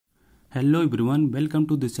Hello everyone, welcome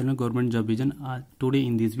to this channel Government Job Vision. Today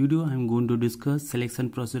in this video I am going to discuss selection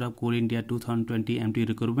procedure of Coal India 2020 MT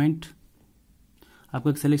recruitment. आपका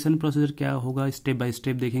एक selection procedure क्या होगा step by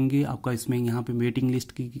step देखेंगे। आपका इसमें यहाँ पे waiting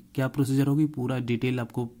list की क्या प्रोसीजर होगी, पूरा डिटेल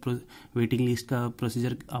आपको वेटिंग लिस्ट का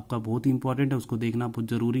प्रोसीजर आपका बहुत ही इंपॉर्टेंट है, उसको देखना बहुत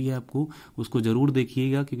ज़रूरी है। आपको उसको ज़रूर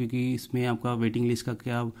देखिएगा क्योंकि इसमें आपका वेटिंग लिस्ट का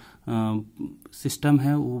क्या सिस्टम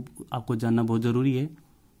है वो आपको जानना बहुत ज़रूरी है।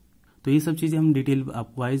 तो ये सब चीज़ें हम डिटेल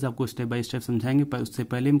वाइज आपको स्टेप बाय स्टेप समझाएंगे। उससे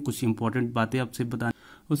पहले कुछ इंपॉर्टेंट बातें आपसे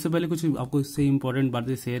उससे पहले कुछ आपको इससे इंपॉर्टेंट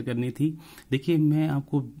बातें शेयर करनी थी। देखिए, मैं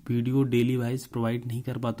आपको वीडियो डेली वाइज प्रोवाइड नहीं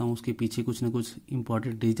कर पाता हूँ, उसके पीछे कुछ ना कुछ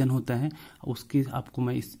इंपॉर्टेंट रीजन होता है। उसके आपको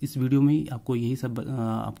मैं इस वीडियो में आपको यही सब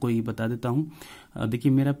आपको ये बता देता हूँ।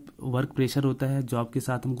 देखिए, मेरा वर्क प्रेशर होता है, जॉब के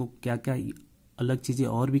साथ हमको क्या क्या अलग चीज़ें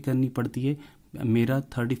और भी करनी पड़ती है। मेरा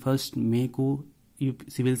 31 मई को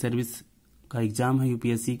सिविल सर्विस का एग्ज़ाम है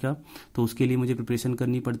यूपीएससी का, तो उसके लिए मुझे प्रिपरेशन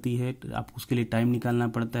करनी पड़ती है। आपको उसके लिए टाइम निकालना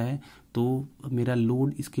पड़ता है, तो मेरा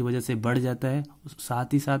लोड इसकी वजह से बढ़ जाता है।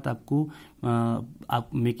 साथ ही साथ आपको आप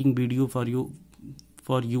making video for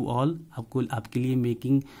you all, आपको आपके लिए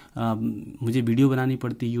मुझे वीडियो बनानी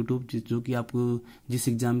पड़ती है यूट्यूब, जो कि आपको जिस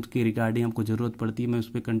एग्ज़ाम के रिगार्डिंग आपको ज़रूरत पड़ती है, मैं उस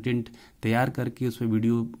पर कंटेंट तैयार करके उस पर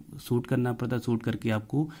वीडियो शूट करना पड़ता है। शूट करके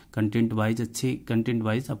आपको अच्छे कंटेंट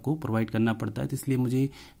वाइज आपको प्रोवाइड करना पड़ता है। तो इसलिए मुझे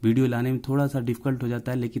वीडियो लाने में थोड़ा सा डिफिकल्ट हो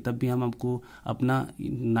जाता है, लेकिन तब भी हम आपको अपना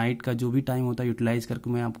नाइट का जो भी टाइम होता है यूटिलाइज करके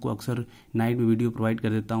मैं आपको अक्सर नाइट में वीडियो प्रोवाइड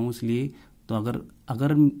कर देता हूँ। इसलिए तो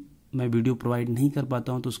अगर मैं वीडियो प्रोवाइड नहीं कर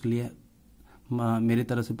पाता हूँ तो उसके लिए मेरे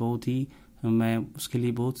तरफ से मैं उसके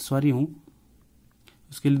लिए बहुत सॉरी हूँ,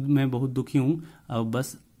 उसके लिए मैं बहुत दुखी हूँ।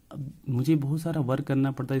 बस मुझे बहुत सारा वर्क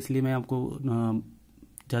करना पड़ता है, इसलिए मैं आपको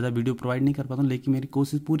ज़्यादा वीडियो प्रोवाइड नहीं कर पाता हूँ। लेकिन मेरी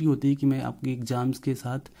कोशिश पूरी होती है कि मैं आपके एग्जाम्स के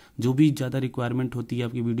साथ जो भी ज़्यादा रिक्वायरमेंट होती है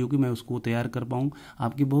आपकी वीडियो की, मैं उसको तैयार कर पाऊँ।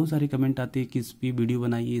 आपके बहुत सारे कमेंट आते हैं कि इस पर वीडियो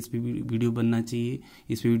बनाइए, इस पर वीडियो बनना चाहिए,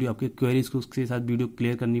 इस पर वीडियो आपके क्वेरीज को उसके साथ वीडियो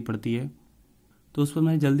क्लियर करनी पड़ती है। तो उस पर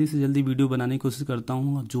मैं जल्दी से जल्दी वीडियो बनाने की कोशिश करता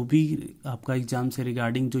हूँ। जो भी आपका एग्ज़ाम से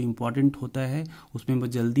रिगार्डिंग जो इम्पोर्टेंट होता है उसमें मैं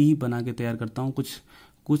जल्दी ही बना के तैयार करता हूँ।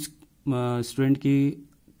 कुछ स्टूडेंट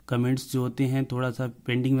के कमेंट्स जो होते हैं थोड़ा सा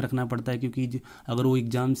पेंडिंग में रखना पड़ता है, क्योंकि अगर वो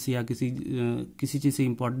एग्ज़ाम से या किसी चीज़ से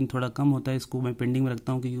इम्पोर्टेंट थोड़ा कम होता है, इसको मैं पेंडिंग में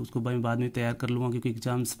रखता हूँ कि उसको मैं बाद में तैयार कर लूँगा, क्योंकि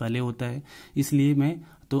एग्ज़ाम्स पहले होता है। इसलिए मैं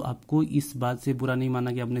तो आपको इस बात से बुरा नहीं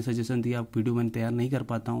मानना कि आपने सजेशन दिया, आप वीडियो मैंने तैयार नहीं कर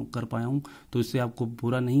पाया हूँ, तो इससे आपको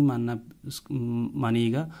बुरा नहीं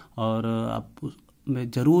मानिएगा। और आप मैं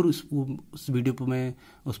ज़रूर उस वीडियो पर मैं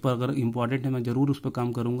उस पर अगर इम्पोर्टेंट है मैं ज़रूर उस पर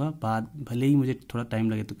काम करूँगा, भले ही मुझे थोड़ा टाइम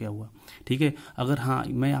लगे तो क्या हुआ, ठीक है। अगर हाँ,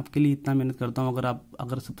 मैं आपके लिए इतना मेहनत करता हूँ,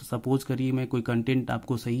 अगर सपोज करिए मैं कोई कंटेंट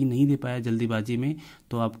आपको सही नहीं दे पाया जल्दीबाजी में,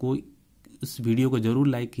 तो आपको इस वीडियो को ज़रूर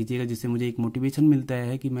लाइक कीजिएगा, जिससे मुझे एक मोटिवेशन मिलता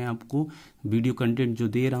है कि मैं आपको वीडियो कंटेंट जो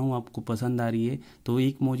दे रहा हूँ आपको पसंद आ रही है। तो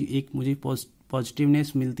एक मुझे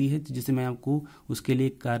पॉजिटिवनेस मिलती है, जिससे मैं आपको उसके लिए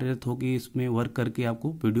कार्यरत होकर इसमें वर्क करके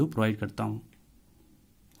आपको वीडियो प्रोवाइड करता हूँ।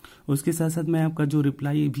 उसके साथ साथ मैं आपका जो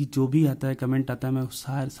रिप्लाई जो भी आता है, कमेंट आता है,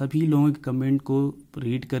 मैं सभी लोगों के कमेंट को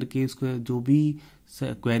रीड करके उसको जो भी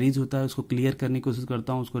क्वेरीज होता है उसको क्लियर करने की कोशिश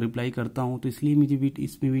करता हूँ, उसको रिप्लाई करता हूँ। तो इसलिए मुझे भी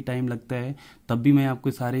इसमें भी टाइम लगता है, तब भी मैं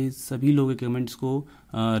आपको सभी लोगों के कमेंट्स को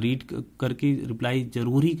रीड करके रिप्लाई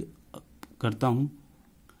ज़रूर ही करता हूँ।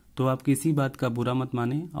 तो आप किसी बात का बुरा मत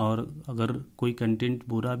माने, और अगर कोई कंटेंट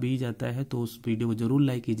बुरा भी जाता है तो उस वीडियो को ज़रूर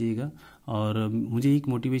लाइक कीजिएगा और मुझे एक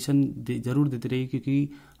मोटिवेशन ज़रूर देते रहिए, क्योंकि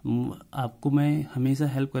आपको मैं हमेशा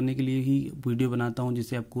हेल्प करने के लिए ही वीडियो बनाता हूं,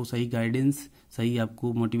 जिससे आपको सही गाइडेंस, सही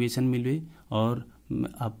आपको मोटिवेशन मिले और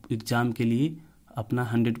आप एग्ज़ाम के लिए अपना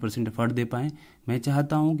 100% एफर्ट दे पाएँ। मैं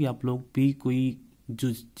चाहता हूँ कि आप लोग भी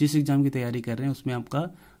जिस एग्ज़ाम की तैयारी कर रहे हैं उसमें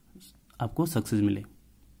आपको सक्सेस मिले।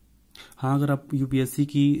 हाँ, अगर आप यूपीएससी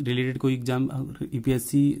की रिलेटेड कोई एग्ज़ाम,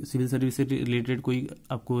 यूपीएससी सिविल सर्विस से रिलेटेड कोई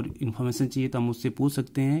आपको इन्फॉर्मेशन चाहिए तो आप मुझसे पूछ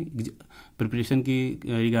सकते हैं प्रिपरेशन की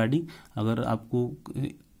रिगार्डिंग। अगर आपको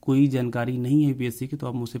कोई जानकारी नहीं है यूपीएससी की तो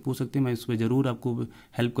आप मुझसे पूछ सकते हैं, मैं इस पर ज़रूर आपको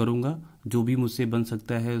हेल्प करूँगा। जो भी मुझसे बन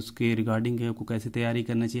सकता है उसके रिगार्डिंग है, आपको कैसे तैयारी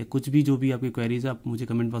करना चाहिए, कुछ भी जो भी आपकी क्वेरीज है आप मुझे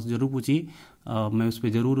कमेंट बॉक्स ज़रूर पूछिए, मैं उस पर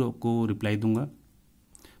ज़रूर आपको रिप्लाई दूँगा।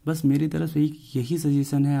 बस मेरी तरफ से यही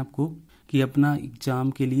सजेशन है आपको कि अपना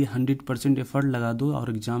एग्ज़ाम के लिए 100% एफर्ट लगा दो और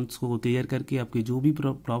एग्ज़ाम्स को क्लियर करके आपके जो भी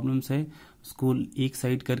प्रॉब्लम्स है उसको एक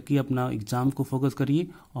साइड करके अपना एग्ज़ाम को फोकस करिए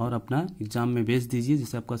और अपना एग्ज़ाम में बेच दीजिए,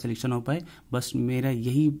 जिससे आपका सिलेक्शन हो पाए। बस मेरा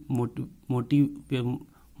यही मोटिव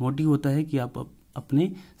होता है कि आप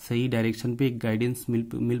अपने सही डायरेक्शन पे एक गाइडेंस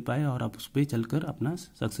मिल पाए और आप उस पर चलकर अपना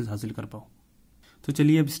सक्सेस हासिल कर पाओ। तो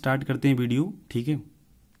चलिए अब स्टार्ट करते हैं वीडियो, ठीक है।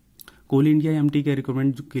 कोल इंडिया एमटी के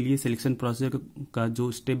रिक्रूटमेंट के लिए सिलेक्शन प्रोसेस का जो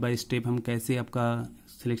स्टेप बाय स्टेप हम कैसे आपका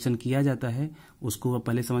सिलेक्शन किया जाता है उसको आप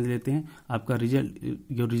पहले समझ लेते हैं। आपका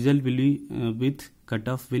your result will be with cut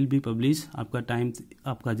off will be publish, आपका टाइम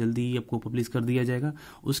आपका जल्दी ही आपको पब्लिश कर दिया जाएगा।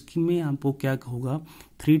 उसकी में आपको क्या होगा,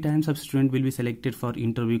 3 times of student will be selected for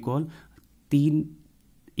interview call.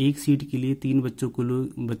 एक सीट के लिए 3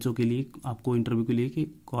 बच्चों के लिए आपको इंटरव्यू के लिए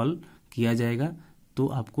कॉल किया जाएगा, तो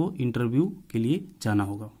आपको इंटरव्यू के लिए जाना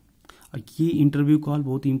होगा। और ये इंटरव्यू कॉल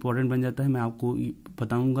बहुत ही इंपॉर्टेंट बन जाता है। मैं आपको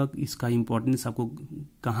बताऊंगा इसका इंपॉर्टेंस आपको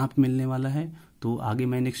कहाँ पे मिलने वाला है, तो आगे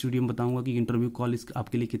मैं नेक्स्ट वीडियो में बताऊंगा कि इंटरव्यू कॉल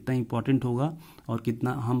आपके लिए कितना इंपॉर्टेंट होगा और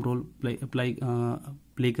कितना अहम रोल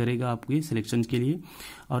प्ले करेगा आपके सिलेक्शन के लिए।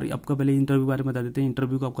 और आपका पहले इंटरव्यू बारे में बता देते हैं।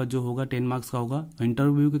 इंटरव्यू का आपका जो होगा 10 मार्क्स का होगा।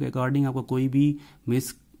 इंटरव्यू के अकॉर्डिंग आपका कोई भी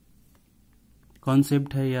मिस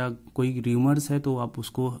कॉन्सेप्ट है या कोई र्यूमर्स है तो आप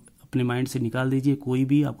उसको अपने माइंड से निकाल दीजिए। कोई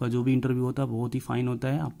भी आपका जो भी इंटरव्यू होता है बहुत ही फाइन होता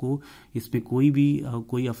है। आपको इसमें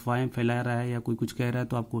कोई अफवाहें फैला रहा है या कोई कुछ कह रहा है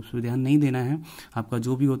तो आपको उस पर ध्यान नहीं देना है। आपका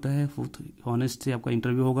जो भी होता है ऑनेस्ट से आपका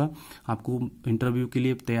इंटरव्यू होगा। आपको इंटरव्यू के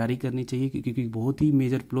लिए तैयारी करनी चाहिए क्योंकि बहुत ही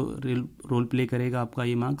मेजर रोल प्ले करेगा आपका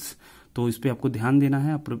ये मार्क्स, तो इस पर आपको ध्यान देना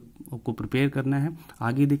है, आपको प्रिपेयर करना है।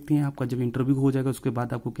 आगे देखते हैं आपका जब इंटरव्यू हो जाएगा उसके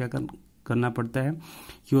बाद आपको क्या करना पड़ता है।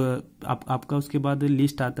 आपका उसके बाद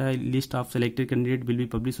लिस्ट आता है, list of selected candidate will भी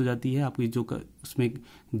पब्लिश हो जाती है। आपकी जो उसमें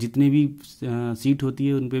जितने भी सीट होती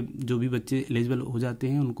है उन पे जो भी बच्चे एलिजिबल हो जाते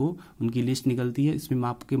हैं उनकी लिस्ट निकलती है। इसमें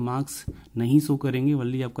आपके मार्क्स नहीं शो करेंगे,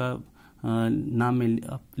 वल्कि आपका नाम में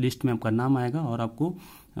लिस्ट में आपका नाम आएगा और आपको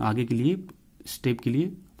आगे के लिए स्टेप के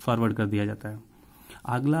लिए फॉरवर्ड कर दिया जाता है।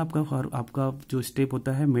 अगला आपका जो स्टेप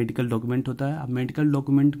होता है मेडिकल डॉक्यूमेंट होता है। अब मेडिकल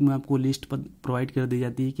डॉक्यूमेंट में आपको लिस्ट प्रोवाइड कर दी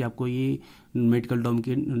जाती है कि आपको ये मेडिकल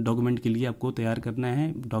डॉक्यूमेंट के लिए आपको तैयार करना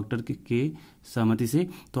है डॉक्टर के सहमति से।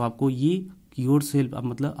 तो आपको ये योर सेल्फ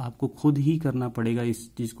मतलब आपको खुद ही करना पड़ेगा इस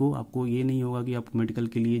चीज़ को। आपको ये नहीं होगा कि आप मेडिकल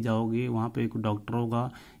के लिए जाओगे वहाँ पे एक डॉक्टर होगा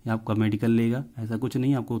या आपका मेडिकल लेगा, ऐसा कुछ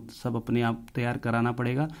नहीं। आपको सब अपने आप तैयार कराना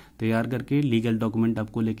पड़ेगा। तैयार करके लीगल डॉक्यूमेंट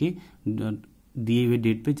आपको लेके दिए हुए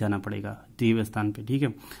डेट पे जाना पड़ेगा, दिए हुए स्थान पे, ठीक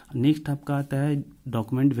है। नेक्स्ट आपका आता है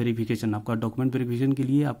डॉक्यूमेंट वेरिफिकेशन। आपका डॉक्यूमेंट वेरिफिकेशन के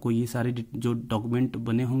लिए आपको ये सारे जो डॉक्यूमेंट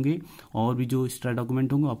बने होंगे और भी जो एक्स्ट्रा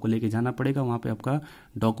डॉक्यूमेंट होंगे आपको लेके जाना पड़ेगा। वहाँ पे आपका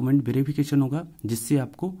डॉक्यूमेंट वेरिफिकेशन होगा जिससे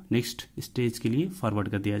आपको नेक्स्ट स्टेज के लिए फॉरवर्ड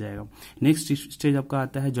कर दिया जाएगा। नेक्स्ट स्टेज आपका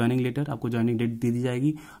आता है ज्वाइनिंग लेटर। आपको ज्वाइनिंग डेट दे दी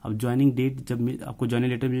जाएगी। अब ज्वाइनिंग डेट जब आपको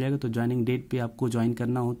ज्वाइनिंग लेटर मिल जाएगा तो ज्वाइनिंग डेट पे आपको ज्वाइन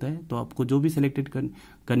करना होता है। तो आपको जो भी सिलेक्टेड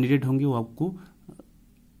कैंडिडेट होंगे वो आपको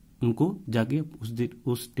उनको जाके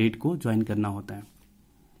उस डेट को ज्वाइन करना होता है।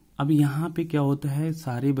 अब यहाँ पे क्या होता है,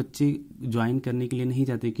 सारे बच्चे ज्वाइन करने के लिए नहीं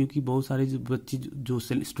जाते क्योंकि बहुत सारे बच्चे जो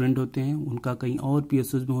स्टूडेंट होते हैं उनका कहीं और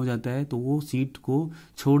पीएसयूज में हो जाता है तो वो सीट को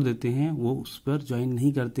छोड़ देते हैं, वो उस पर ज्वाइन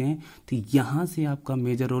नहीं करते हैं। तो यहाँ से आपका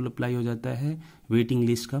मेजर रोल अप्लाई हो जाता है वेटिंग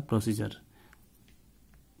लिस्ट का प्रोसीजर।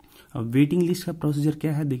 अब वेटिंग लिस्ट का प्रोसीजर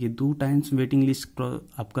क्या है, देखिए 2 टाइम्स वेटिंग लिस्ट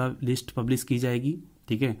आपका लिस्ट पब्लिश की जाएगी,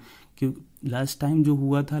 ठीक है। क्योंकि लास्ट टाइम जो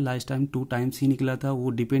हुआ था, लास्ट टाइम 2 टाइम्स ही निकला था। वो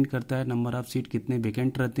डिपेंड करता है नंबर ऑफ सीट कितने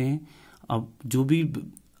वैकेंट रहते हैं। अब जो भी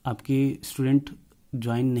आपके स्टूडेंट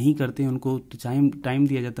ज्वाइन नहीं करते हैं उनको टाइम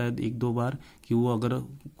दिया जाता है 1-2 बार कि वो अगर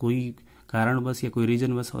कोई कारणवश या कोई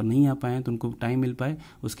रीजन बस और नहीं आ पाए तो उनको टाइम मिल पाए,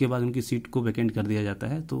 उसके बाद उनकी सीट को वैकेंट कर दिया जाता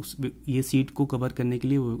है। तो ये सीट को कवर करने के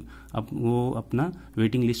लिए वो अपना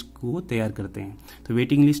वेटिंग लिस्ट को तैयार करते हैं। तो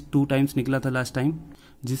वेटिंग लिस्ट 2 टाइम्स निकला था लास्ट टाइम,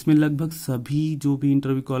 जिसमें लगभग सभी जो भी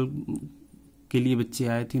इंटरव्यू कॉल के लिए बच्चे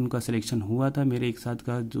आए थे उनका सिलेक्शन हुआ था। मेरे एक साथ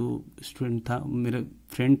का जो स्टूडेंट था, मेरा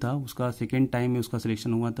फ्रेंड था, उसका सेकेंड टाइम में उसका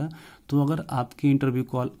सिलेक्शन हुआ था। तो अगर आपके इंटरव्यू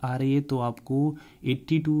कॉल आ रही है तो आपको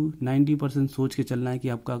 80 to 90% सोच के चलना है कि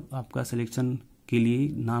आपका सिलेक्शन के लिए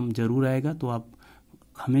नाम जरूर आएगा। तो आप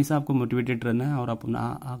हमेशा आपको मोटिवेटेड रहना है और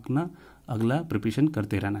अपना अगला प्रिपरेशन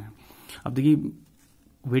करते रहना है। अब देखिए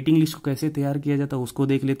वेटिंग लिस्ट को कैसे तैयार किया जाता है उसको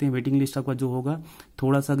देख लेते हैं। वेटिंग लिस्ट आपका जो होगा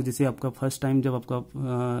थोड़ा सा, जैसे आपका फर्स्ट टाइम जब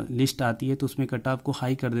आपका लिस्ट आती है तो उसमें कट ऑफ को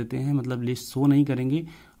हाई कर देते हैं, मतलब लिस्ट शो नहीं करेंगे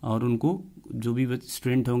और उनको जो भी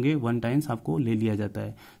स्टूडेंट होंगे 1 टाइम्स आपको ले लिया जाता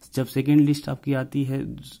है। जब सेकेंड लिस्ट आपकी आती है,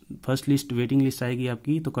 फर्स्ट लिस्ट वेटिंग लिस्ट आएगी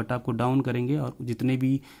आपकी, तो कट ऑफ को डाउन करेंगे और जितने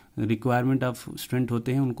भी रिक्वायरमेंट ऑफ स्टूडेंट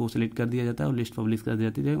होते हैं उनको सिलेक्ट कर दिया जाता है और लिस्ट पब्लिश कर दी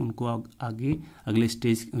जाती है। उनको आगे अगले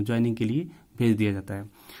स्टेज ज्वाइनिंग के लिए भेज दिया जाता है।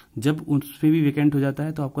 जब उस पर भी वैकेंट हो जाता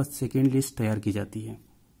है तो आपका सेकेंड लिस्ट तैयार की जाती है।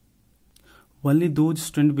 Only those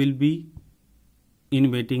student will be in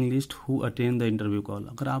waiting list who attend the interview call.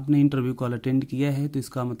 अगर आपने इंटरव्यू कॉल अटेंड किया है तो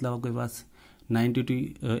इसका मतलब आपके पास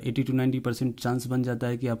 80 to 90% चांस बन जाता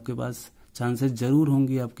है कि आपके पास चांसेस जरूर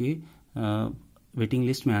होंगे आपके वेटिंग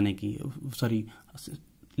लिस्ट में आने की,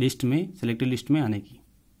 लिस्ट में, सिलेक्टेड लिस्ट में आने की।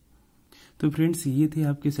 तो फ्रेंड्स ये थे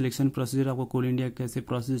आपके सिलेक्शन प्रोसीजर, आपको कोल इंडिया कैसे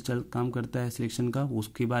प्रोसेस काम करता है सिलेक्शन का,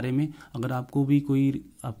 उसके बारे में। अगर आपको भी कोई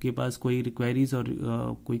आपके पास कोई रिक्वायरीज और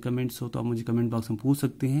कोई कमेंट्स हो तो आप मुझे कमेंट बॉक्स में पूछ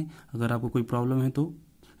सकते हैं, अगर आपको कोई प्रॉब्लम है तो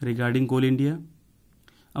रिगार्डिंग कोल इंडिया।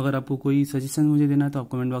 अगर आपको कोई सजेशन मुझे देना है तो आप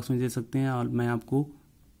कमेंट बॉक्स में दे सकते हैं, और मैं आपको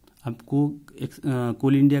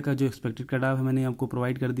कोल इंडिया का जो एक्सपेक्टेड कट ऑफ है मैंने आपको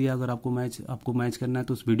प्रोवाइड कर दिया। अगर आपको मैच करना है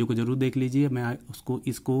तो उस वीडियो को जरूर देख लीजिए। मैं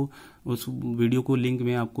उस वीडियो को लिंक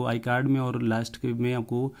में आपको आई कार्ड में और लास्ट के में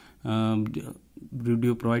आपको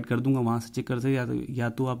वीडियो प्रोवाइड कर दूंगा, वहाँ से चेक कर सकते, या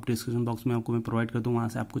तो आप डिस्क्रिप्शन बॉक्स में आपको मैं प्रोवाइड कर दूँ, वहाँ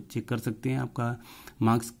से आपको चेक कर सकते हैं आपका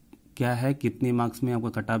मार्क्स क्या है, कितने मार्क्स में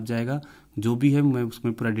आपका कट ऑफ जाएगा। जो भी है मैं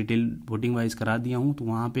उसमें पूरा डिटेल वोटिंग वाइज करा दिया हूँ, तो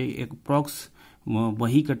वहाँ पे एक अप्रॉक्स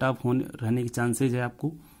वही कट ऑफ रहने के चांसेज है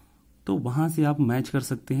आपको, तो वहाँ से आप मैच कर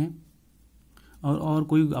सकते हैं। और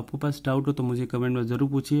कोई आपको पास डाउट हो तो मुझे कमेंट में ज़रूर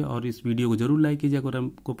पूछिए, और इस वीडियो को जरूर लाइक कीजिए। अगर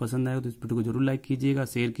आपको पसंद आएगा तो इस वीडियो को जरूर लाइक कीजिएगा,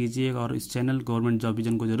 शेयर कीजिएगा, और इस चैनल गवर्नमेंट जॉब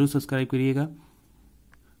विजन को जरूर सब्सक्राइब करिएगा।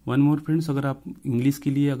 वन मोर फ्रेंड्स, अगर आप इंग्लिश के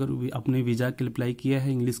लिए अगर आपने विजाग के लिए अप्लाई किया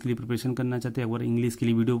है, इंग्लिश के लिए प्रिपरेशन करना चाहते हैं, अगर इंग्लिश के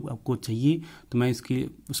लिए वीडियो आपको चाहिए तो मैं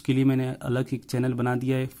उसके लिए मैंने अलग एक चैनल बना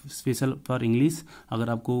दिया है स्पेशल फॉर इंग्लिश। अगर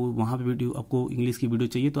आपको वहाँ पे वीडियो आपको इंग्लिश की वीडियो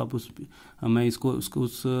चाहिए तो आप मैं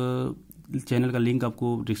उस चैनल का लिंक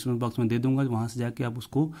आपको डिस्क्रिप्शन बॉक्स में दे दूंगा, वहाँ से जाके आप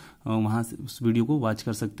वहाँ से उस वीडियो को वॉच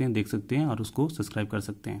कर सकते हैं, देख सकते हैं, और उसको सब्सक्राइब कर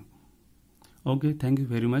सकते हैं। Okay, thank you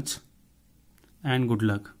very much and good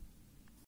luck.